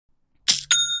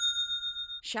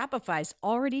Shopify's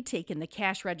already taken the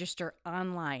cash register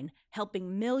online,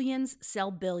 helping millions sell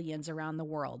billions around the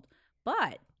world.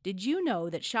 But did you know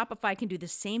that Shopify can do the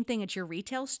same thing at your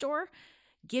retail store?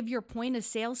 Give your point of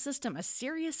sale system a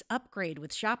serious upgrade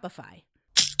with Shopify.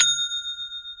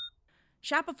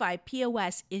 Shopify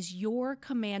POS is your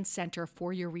command center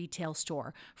for your retail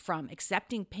store. From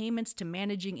accepting payments to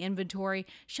managing inventory,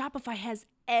 Shopify has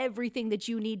everything that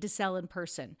you need to sell in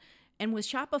person. And with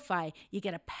Shopify, you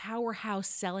get a powerhouse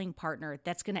selling partner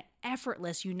that's going to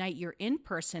effortlessly unite your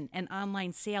in-person and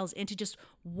online sales into just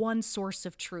one source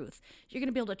of truth. You're going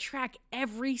to be able to track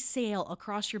every sale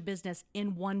across your business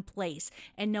in one place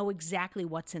and know exactly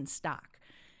what's in stock.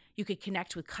 You could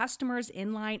connect with customers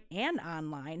inline and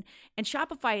online. And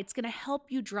Shopify, it's going to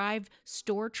help you drive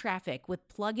store traffic with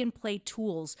plug-and-play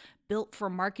tools built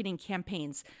for marketing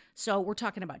campaigns. So we're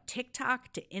talking about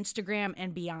TikTok to Instagram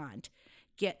and beyond.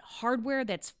 Get hardware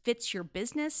that fits your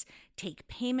business, take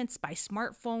payments by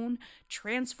smartphone,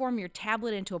 transform your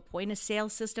tablet into a point-of-sale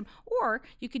system, or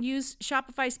you can use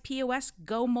Shopify's POS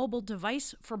Go mobile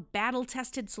device for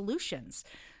battle-tested solutions.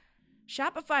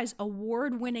 Shopify's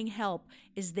award-winning help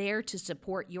is there to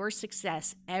support your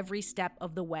success every step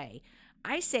of the way.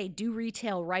 I say do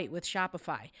retail right with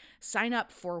Shopify. Sign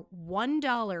up for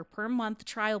 $1 per month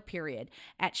trial period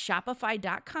at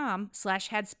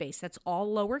shopify.com/headspace. That's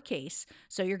all lowercase.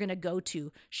 So you're going to go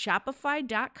to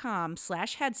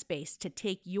shopify.com/headspace to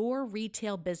take your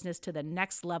retail business to the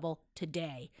next level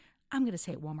today. I'm going to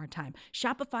say it one more time.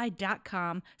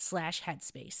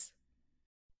 Shopify.com/headspace.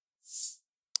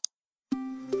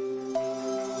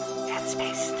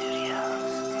 Headspace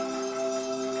Studios.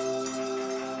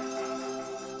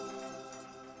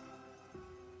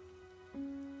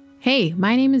 Hey,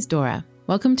 my name is Dora.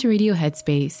 Welcome to Radio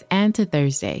Headspace and to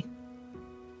Thursday.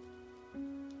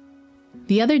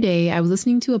 The other day, I was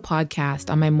listening to a podcast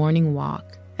on my morning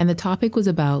walk, and the topic was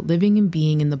about living and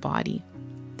being in the body.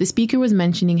 The speaker was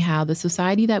mentioning how the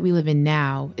society that we live in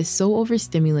now is so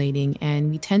overstimulating,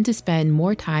 and we tend to spend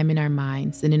more time in our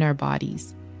minds than in our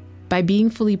bodies. By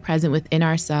being fully present within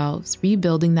ourselves,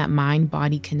 rebuilding that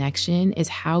mind-body connection is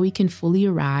how we can fully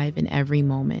arrive in every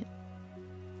moment.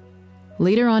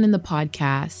 Later on in the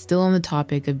podcast, still on the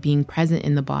topic of being present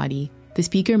in the body, the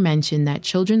speaker mentioned that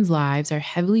children's lives are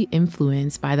heavily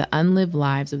influenced by the unlived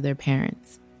lives of their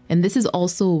parents. And this is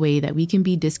also a way that we can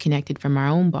be disconnected from our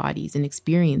own bodies and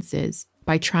experiences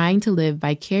by trying to live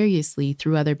vicariously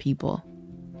through other people.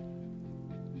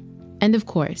 And of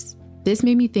course, this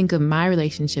made me think of my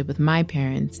relationship with my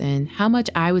parents and how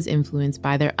much I was influenced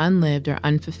by their unlived or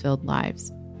unfulfilled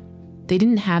lives. They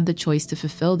didn't have the choice to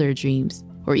fulfill their dreams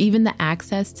or even the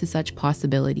access to such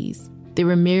possibilities. They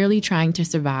were merely trying to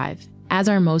survive, as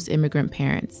are most immigrant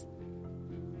parents.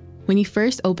 When you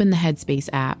first open the Headspace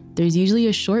app, there's usually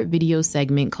a short video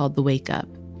segment called The Wake Up,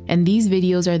 and these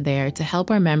videos are there to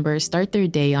help our members start their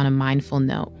day on a mindful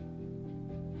note.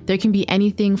 There can be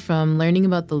anything from learning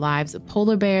about the lives of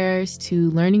polar bears to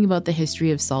learning about the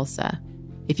history of salsa.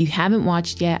 If you haven't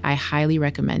watched yet, I highly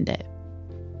recommend it.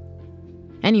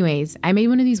 Anyways, I made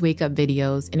one of these wake-up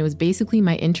videos, and it was basically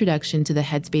my introduction to the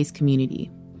Headspace community.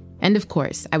 And of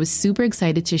course, I was super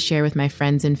excited to share with my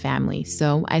friends and family,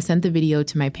 so I sent the video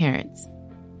to my parents.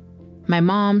 My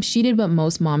mom, she did what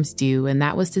most moms do, and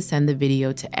that was to send the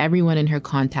video to everyone in her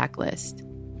contact list.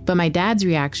 But my dad's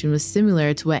reaction was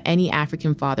similar to what any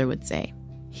African father would say.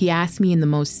 He asked me in the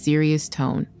most serious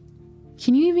tone,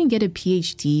 "Can you even get a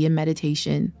PhD in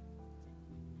meditation?"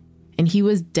 And he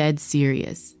was dead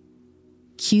serious.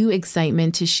 Cue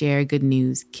excitement to share good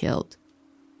news killed.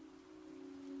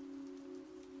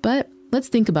 But let's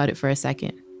think about it for a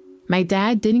second. My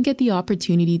dad didn't get the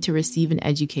opportunity to receive an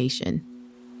education.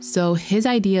 So his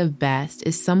idea of best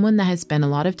is someone that has spent a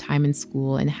lot of time in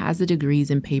school and has the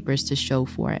degrees and papers to show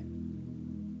for it.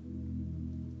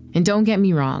 And don't get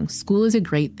me wrong, school is a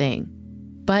great thing,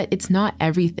 but it's not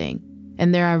everything.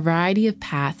 And there are a variety of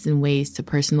paths and ways to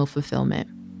personal fulfillment.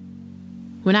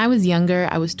 When I was younger,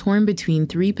 I was torn between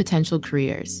 3 potential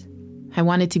careers. I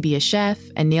wanted to be a chef,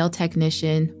 a nail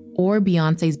technician, or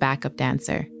Beyoncé's backup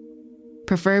dancer.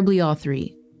 Preferably all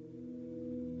 3.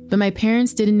 But my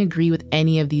parents didn't agree with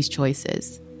any of these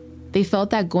choices. They felt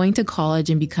that going to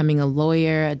college and becoming a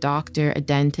lawyer, a doctor, a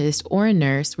dentist, or a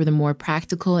nurse were the more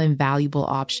practical and valuable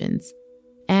options.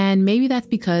 And maybe that's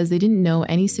because they didn't know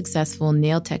any successful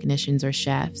nail technicians or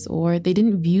chefs, or they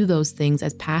didn't view those things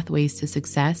as pathways to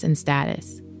success and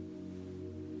status.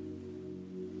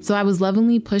 So I was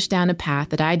lovingly pushed down a path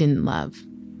that I didn't love.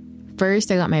 First,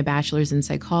 I got my bachelor's in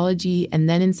psychology and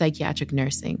then in psychiatric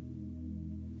nursing.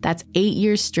 That's 8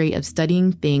 years straight of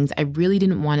studying things I really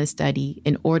didn't want to study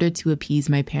in order to appease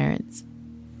my parents.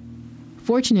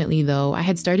 Fortunately, though, I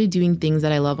had started doing things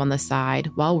that I love on the side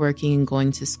while working and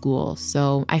going to school,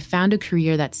 so I found a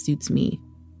career that suits me.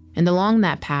 And along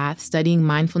that path, studying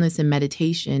mindfulness and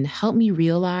meditation helped me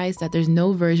realize that there's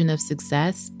no version of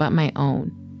success but my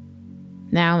own.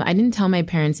 Now, I didn't tell my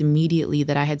parents immediately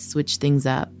that I had switched things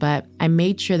up, but I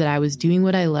made sure that I was doing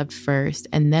what I loved first,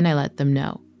 and then I let them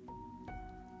know.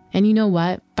 And you know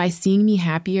what? By seeing me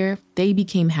happier, they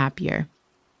became happier.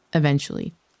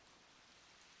 Eventually.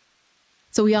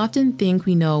 So we often think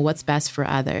we know what's best for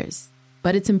others,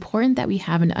 but it's important that we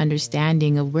have an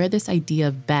understanding of where this idea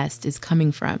of best is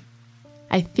coming from.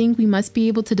 I think we must be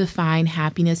able to define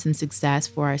happiness and success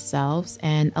for ourselves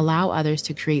and allow others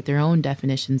to create their own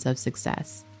definitions of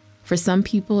success. For some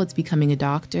people, it's becoming a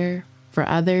doctor. For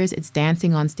others, it's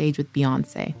dancing on stage with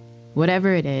Beyoncé.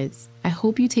 Whatever it is, I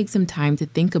hope you take some time to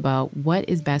think about what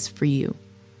is best for you.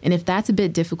 And if that's a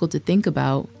bit difficult to think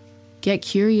about, get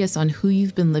curious on who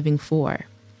you've been living for.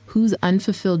 Whose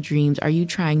unfulfilled dreams are you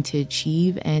trying to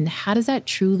achieve, and how does that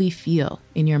truly feel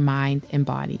in your mind and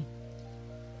body?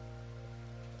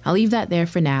 I'll leave that there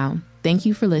for now. Thank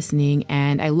you for listening,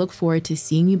 and I look forward to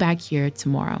seeing you back here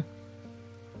tomorrow.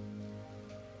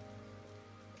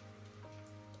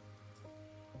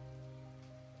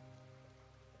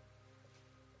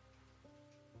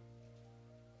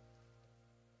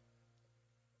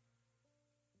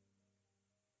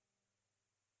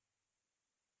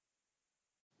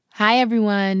 Hi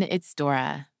everyone, it's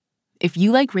Dora. If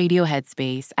you like Radio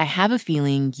Headspace, I have a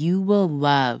feeling you will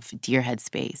love Dear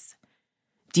Headspace.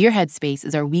 Dear Headspace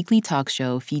is our weekly talk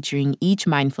show featuring each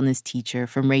mindfulness teacher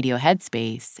from Radio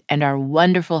Headspace and our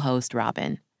wonderful host,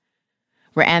 Robin.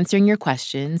 We're answering your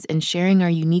questions and sharing our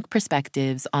unique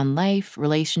perspectives on life,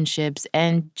 relationships,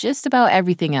 and just about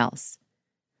everything else.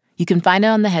 You can find it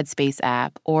on the Headspace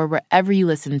app or wherever you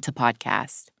listen to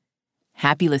podcasts.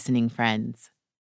 Happy listening, friends.